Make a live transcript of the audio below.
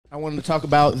I wanted to talk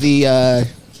about the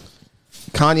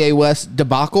Kanye West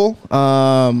debacle.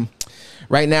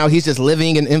 Right now, he's just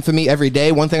living in infamy every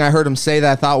day. One thing I heard him say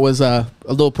that I thought was a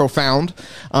little profound.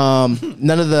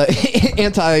 None of the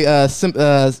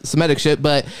anti-Semitic shit,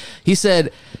 but he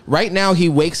said right now he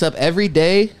wakes up every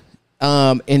day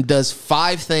and does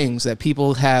 5 things that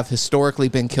people have historically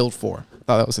been killed for. I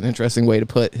thought that was an interesting way to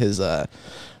put his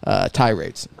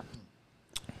tirades.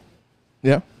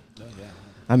 Yeah? Oh, yeah.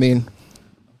 I mean... Okay.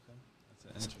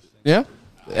 That's interesting. Yeah?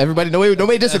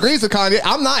 Nobody disagrees with Kanye.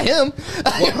 I'm not him.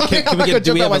 Well,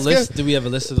 do we have a list? Do we have a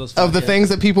list of those? Of the things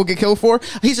that people get killed for?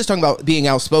 He's just talking about being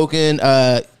outspoken.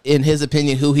 In his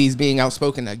opinion, who he's being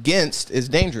outspoken against is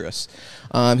dangerous.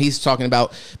 He's talking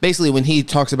about basically when he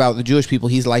talks about the Jewish people,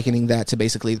 he's likening that to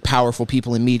basically powerful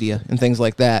people in media and things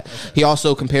like that. Okay. He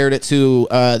also compared it to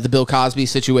the Bill Cosby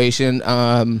situation,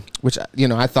 which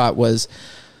I thought was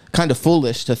kind of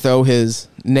foolish to throw his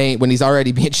name when he's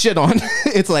already being shit on.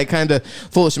 It's like kind of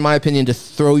foolish, in my opinion, to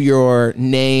throw your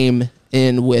name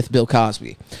in with Bill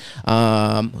Cosby,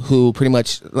 who pretty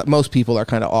much most people are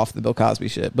kind of off the Bill Cosby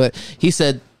shit. But he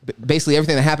said basically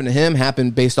everything that happened to him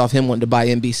happened based off him wanting to buy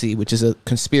NBC, which is a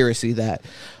conspiracy that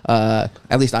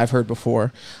at least I've heard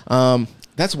before.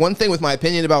 That's one thing with my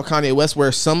opinion about Kanye West,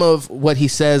 where some of what he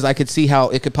says, I could see how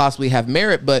it could possibly have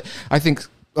merit, but I think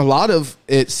a lot of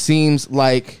it seems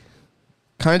like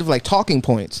kind of like talking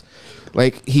points.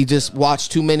 Like he just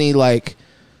watched too many like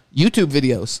YouTube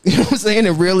videos, you know what I'm saying,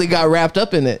 and really got wrapped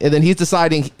up in it. And then he's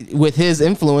deciding with his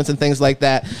influence and things like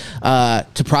that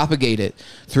to propagate it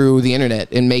through the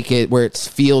internet and make it where it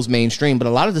feels mainstream. But a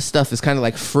lot of the stuff is kind of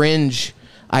like fringe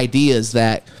ideas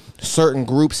that certain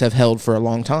groups have held for a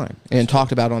long time and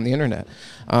talked about on the internet.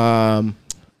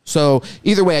 So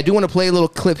either way, I do want to play a little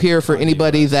clip here for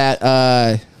anybody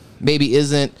that maybe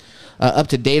isn't up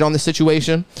to date on the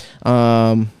situation.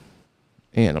 And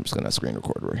I'm just going to screen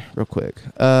record real quick.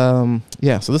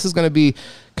 Yeah, so this is going to be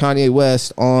Kanye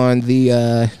West on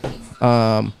the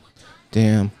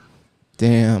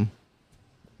damn.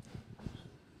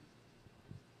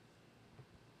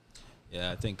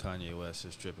 Yeah, I think Kanye West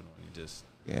is tripping when he just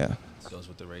goes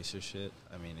with the racist shit.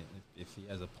 I mean, if he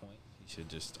has a point, he should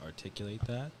just articulate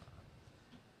that.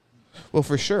 Well,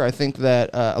 for sure. I think that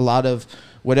a lot of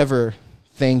whatever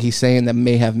thing he's saying that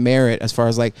may have merit as far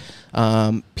as like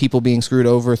people being screwed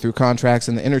over through contracts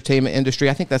in the entertainment industry,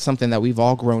 I think that's something that we've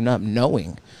all grown up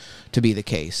knowing to be the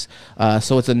case.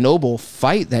 So it's a noble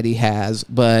fight that he has,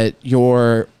 but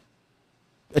you're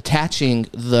attaching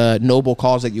the noble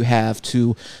cause that you have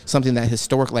to something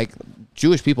that like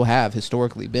Jewish people have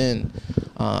historically been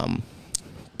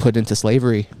put into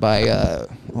slavery by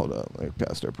hold up, like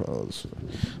Pastor Pros.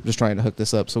 I'm just trying to hook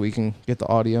this up so we can get the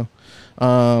audio.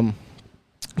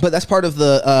 But that's part of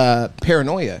the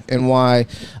paranoia and why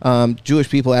Jewish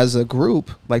people as a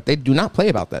group, like, they do not play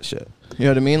about that shit. You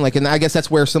know what I mean? Like, and I guess that's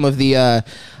where some of the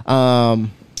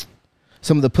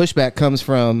pushback comes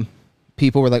from.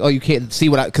 People were like, oh, you can't see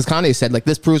what because Kanye said, like,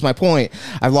 this proves my point.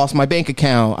 I've lost my bank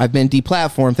account. I've been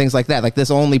deplatformed, things like that. Like, this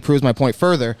only proves my point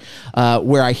further,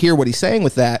 where I hear what he's saying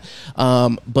with that.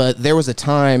 But there was a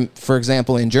time, for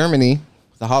example, in Germany,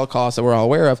 the Holocaust that we're all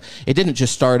aware of, it didn't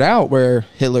just start out where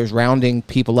Hitler's rounding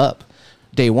people up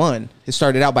day one. It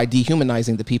started out by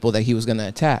dehumanizing the people that he was going to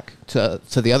attack to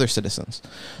the other citizens.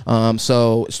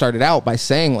 So it started out by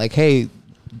saying, like, hey,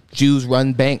 Jews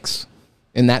run banks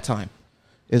in that time.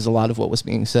 Is a lot of what was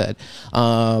being said.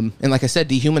 And like I said,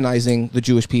 dehumanizing the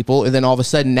Jewish people. And then all of a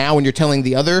sudden now when you're telling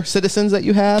the other citizens that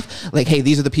you have, like, hey,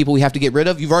 these are the people we have to get rid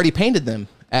of, you've already painted them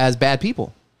as bad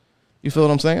people. You feel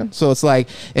what I'm saying? So it's like,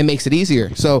 it makes it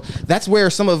easier. So that's where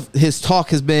some of his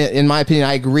talk has been, in my opinion,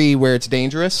 I agree, where it's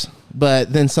dangerous.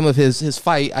 But then some of his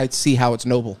fight, I'd see how it's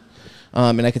noble.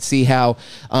 And I could see how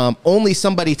only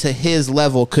somebody to his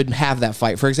level could have that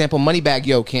fight. For example, Moneybagg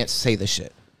Yo can't say this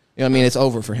shit. You know what I mean? It's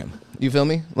over for him. You feel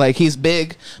me? Like, he's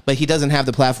big, but he doesn't have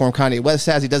the platform Kanye West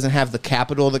has. He doesn't have the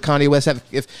capital that Kanye West has.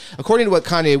 If, according to what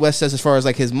Kanye West says, as far as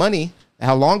like his money,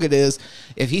 how long it is,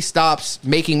 if he stops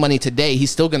making money today, he's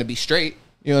still going to be straight.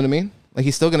 You know what I mean? Like,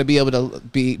 he's still going to be able to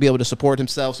be able to support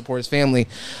himself, support his family,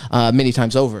 many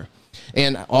times over.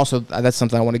 And also, that's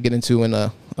something I want to get into in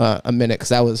a minute, because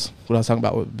that was what I was talking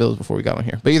about with Bills before we got on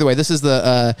here. But either way, this is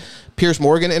the Piers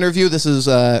Morgan interview. This is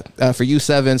for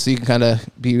U7, so you can kind of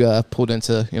be pulled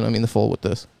into, you know what I mean, the fold with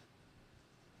this.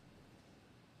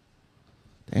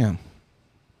 Damn.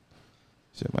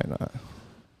 Shit might not.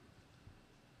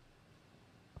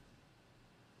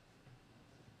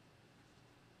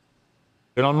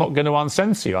 and I'm not going to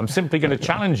uncensor you. I'm simply going to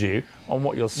challenge you on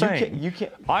what you're saying.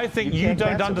 I think you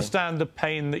don't understand the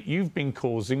pain that you've been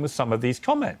causing with some of these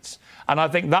comments. And I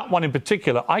think that one in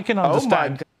particular, I can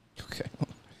understand. Okay.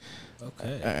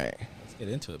 Okay. All right. Let's get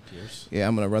into it, Piers. Yeah,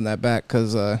 I'm going to run that back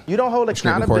because you don't hold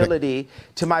accountability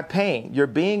to my pain. You're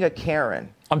being a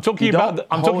Karen. I'm talking about.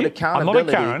 I'm not a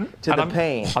Karen. To the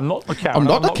pain. I'm not a Karen. I'm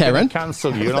not a Karen. Going to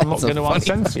cancel you, and I'm not going to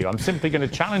uncensor you. I'm simply going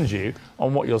to challenge you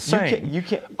on what you're saying.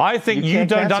 I think you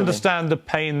don't understand the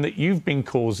pain that you've been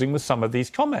causing with some of these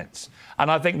comments, and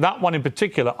I think that one in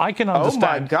particular, I can understand.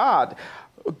 Oh my God!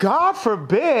 God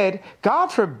forbid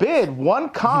one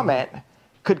comment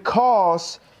could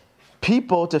cause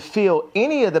people to feel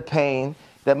any of the pain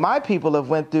that my people have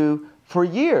went through for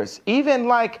years. Even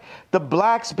like the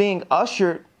blacks being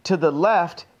ushered to the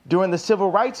left during the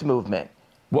civil rights movement.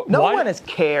 No one has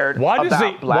cared about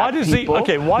black people. All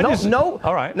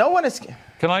right. No one is.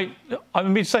 Let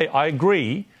me say, I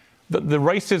agree that the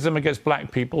racism against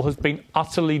black people has been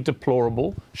utterly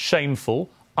deplorable, shameful,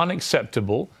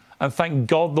 unacceptable, and thank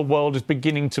God the world is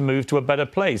beginning to move to a better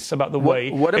place about the way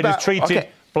it has treated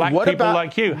black people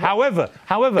like you. However,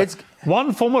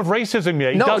 one form of racism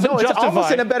doesn't justify. It's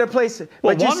almost in a better place.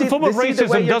 Well, one form of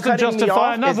racism doesn't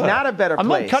justify another. It's not a better place. I'm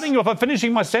not cutting you off. I'm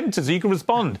finishing my sentence so you can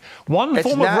respond. One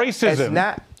form of racism.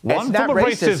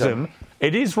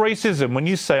 It is racism when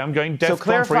you say I'm going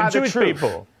Defcon for Jewish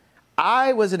people.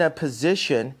 I was in a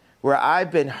position where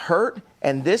I've been hurt,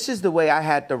 and this is the way I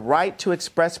had the right to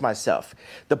express myself.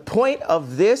 The point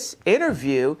of this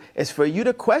interview is for you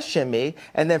to question me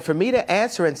and then for me to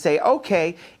answer and say,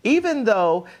 okay, even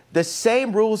though the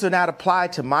same rules are not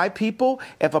applied to my people,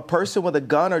 if a person with a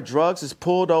gun or drugs is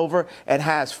pulled over and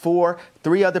has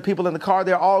three other people in the car,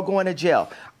 they're all going to jail.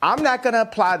 I'm not going to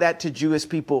apply that to Jewish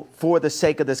people for the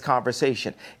sake of this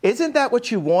conversation. Isn't that what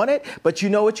you wanted? But you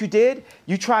know what you did?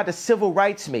 You tried to civil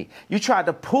rights me. You tried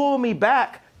to pull me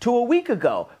back to a week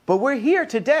ago, but we're here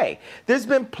today. There's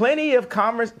been plenty of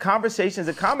conversations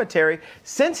and commentary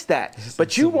since that,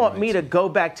 but you want me to go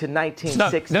back to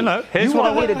 1960. No. You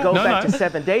want me to go back to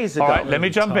 7 days ago. All right, let me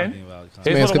jump in.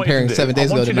 This man's comparing 7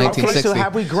 days ago to 1960. Okay, so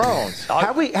have we grown?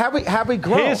 Have we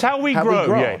grown? Here's how we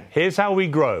grow. Yeah, here's how we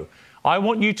grow. I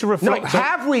want you to reflect. No,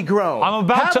 have we grown? Have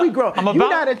we grown? You're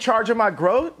not in charge of my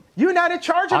growth. You're not in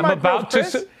charge of my growth,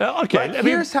 Chris. Okay, let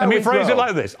me phrase it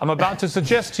like this. I'm about to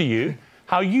suggest to you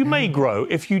how you may grow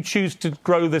if you choose to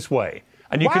grow this way.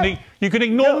 And you can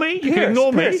ignore me. You can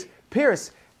ignore me.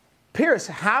 Piers,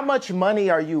 how much money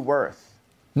are you worth?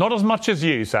 Not as much as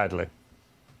you, sadly.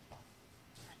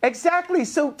 Exactly.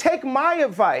 So take my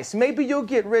advice. Maybe you'll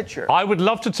get richer. I would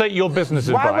love to take your business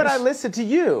advice. Why would I listen to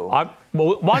you?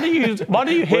 Why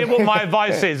don't you hear what my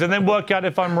advice is and then work out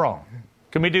if I'm wrong?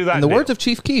 Can we do that? In the words of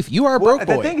Chief Keef, you are a broke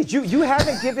boy. The thing is, you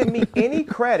haven't given me any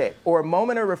credit or a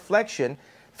moment of reflection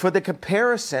for the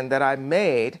comparison that I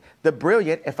made, the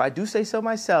brilliant, if I do say so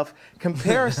myself,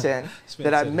 comparison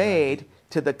that I made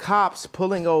to the cops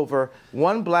pulling over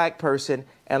one black person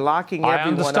and locking everyone up. I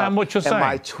understand what you're saying. And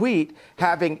my tweet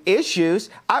having issues.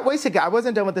 Wait a second, I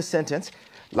wasn't done with the sentence.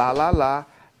 My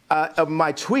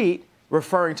tweet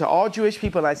referring to all Jewish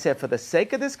people, and I said, for the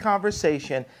sake of this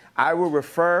conversation, I will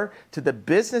refer to the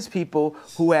business people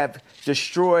who have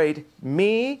destroyed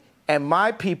me and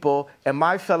my people and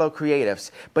my fellow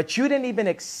creatives. But you didn't even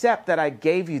accept that I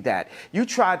gave you that. You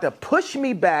tried to push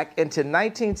me back into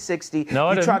 1960. No,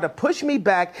 I didn't. You tried to push me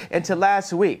back into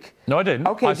last week. No, I didn't.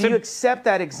 Okay, do you accept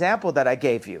that example that I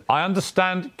gave you? I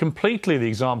understand completely the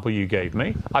example you gave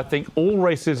me. I think all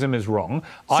racism is wrong.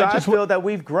 So I feel that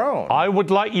we've grown. I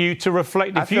would like you to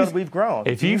reflect. I feel that we've grown.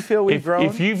 Do you feel we've grown?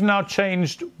 If you've now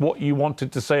changed what you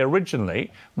wanted to say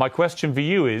originally, my question for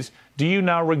you is, do you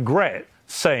now regret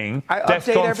saying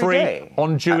Defcon free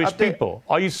on Jewish people?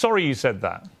 Are you sorry you said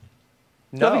that?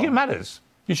 No. I think it matters.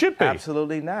 You should be.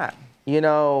 Absolutely not. You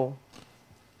know,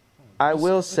 I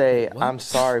will say I'm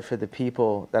sorry for the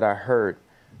people that I hurt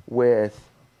with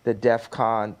the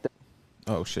Defcon.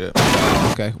 Oh shit.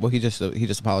 Okay. Well, he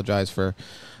just apologized for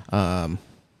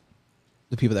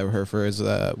the people that were hurt for his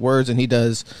words, and he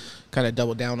does kind of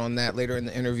double down on that later in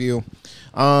the interview.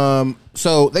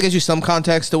 So that gives you some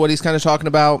context to what he's kind of talking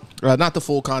about. Not the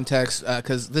full context,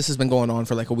 because this has been going on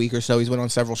for like a week or so. He's went on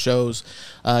several shows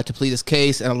to plead his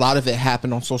case, and a lot of it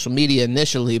happened on social media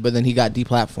initially, but then he got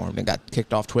deplatformed and got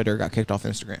kicked off Twitter, got kicked off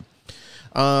Instagram.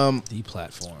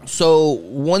 Deplatformed. So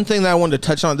one thing that I wanted to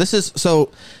touch on,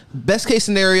 best case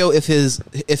scenario, if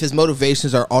his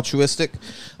motivations are altruistic,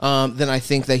 then I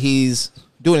think that he's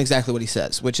doing exactly what he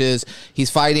says, which is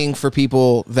he's fighting for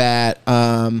people that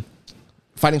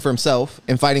fighting for himself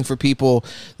and fighting for people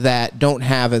that don't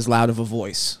have as loud of a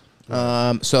voice.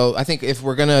 So I think if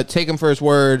we're going to take him for his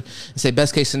word and say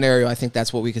best case scenario, I think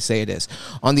that's what we could say it is.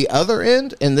 On the other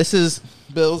end, and this is,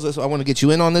 Bills, I want to get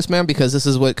you in on this, man, because this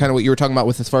is what kind of what you were talking about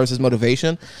with as far as his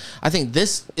motivation. I think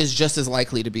this is just as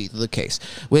likely to be the case,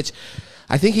 which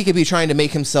I think he could be trying to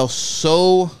make himself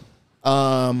so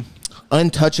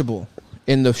untouchable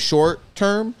in the short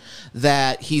term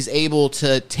that he's able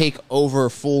to take over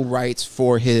full rights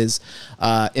for his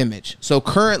image. So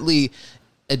currently,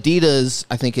 Adidas,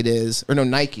 I think it is, or no,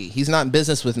 Nike. He's not in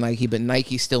business with Nike, but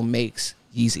Nike still makes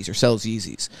Yeezys or sells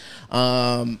Yeezys.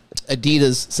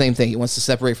 Adidas, same thing. He wants to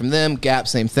separate from them. Gap,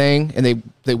 same thing, and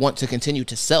they want to continue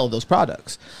to sell those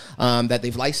products that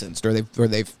they've licensed or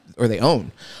they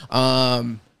own.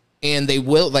 And they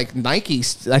will, like Nike.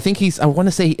 I want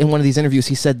to say in one of these interviews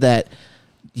he said that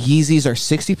Yeezys are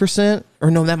 60%, or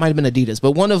no, that might have been Adidas,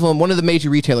 but one of the major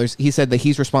retailers, he said that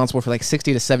he's responsible for like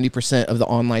 60 to 70% of the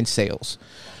online sales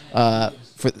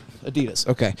for Adidas.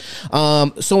 Okay.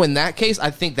 So in that case,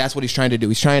 I think that's what he's trying to do.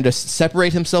 He's trying to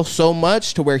separate himself so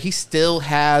much to where he still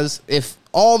has, if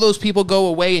all those people go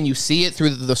away and you see it through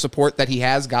the support that he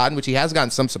has gotten, which he has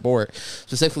gotten some support,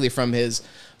 specifically from his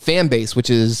fan base, which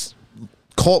is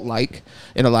cult-like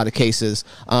in a lot of cases.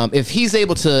 If he's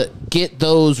able to get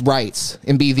those rights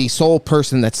and be the sole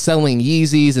person that's selling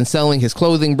Yeezys and selling his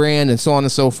clothing brand and so on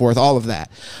and so forth, all of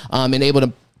that, and able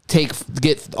to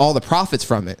get all the profits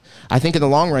from it, I think in the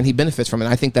long run he benefits from it.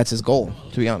 I think that's his goal,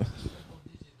 to be honest.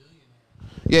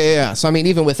 Yeah. So I mean,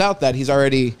 even without that, he's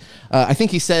already. I think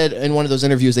he said in one of those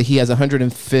interviews that he has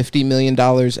 $150 million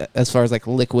as far as like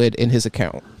liquid in his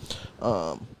account.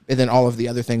 And then all of the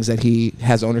other things that he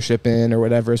has ownership in or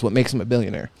whatever is what makes him a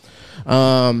billionaire.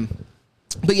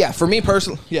 But yeah, for me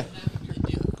personally, yeah.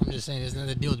 I'm just saying, isn't that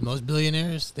the deal with most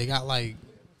billionaires? They got like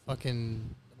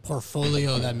fucking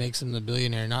portfolio that makes them the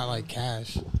billionaire, not like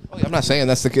cash. Oh, yeah, I'm not saying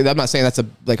that's a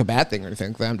bad thing or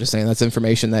anything. I'm just saying that's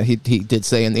information that he did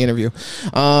say in the interview.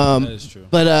 That is true.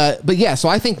 But yeah, so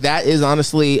I think that is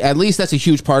honestly, at least that's a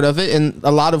huge part of it, and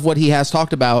a lot of what he has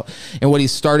talked about and what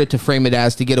he's started to frame it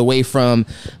as to get away from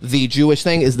the Jewish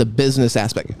thing is the business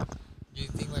aspect. Do you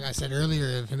think, like I said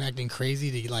earlier, of him acting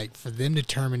crazy to like for them to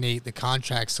terminate the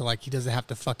contract so like he doesn't have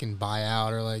to fucking buy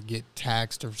out or like get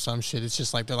taxed or some shit? It's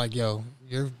just like they're like, yo,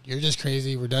 you're just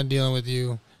crazy. We're done dealing with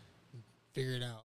you. Figure it out.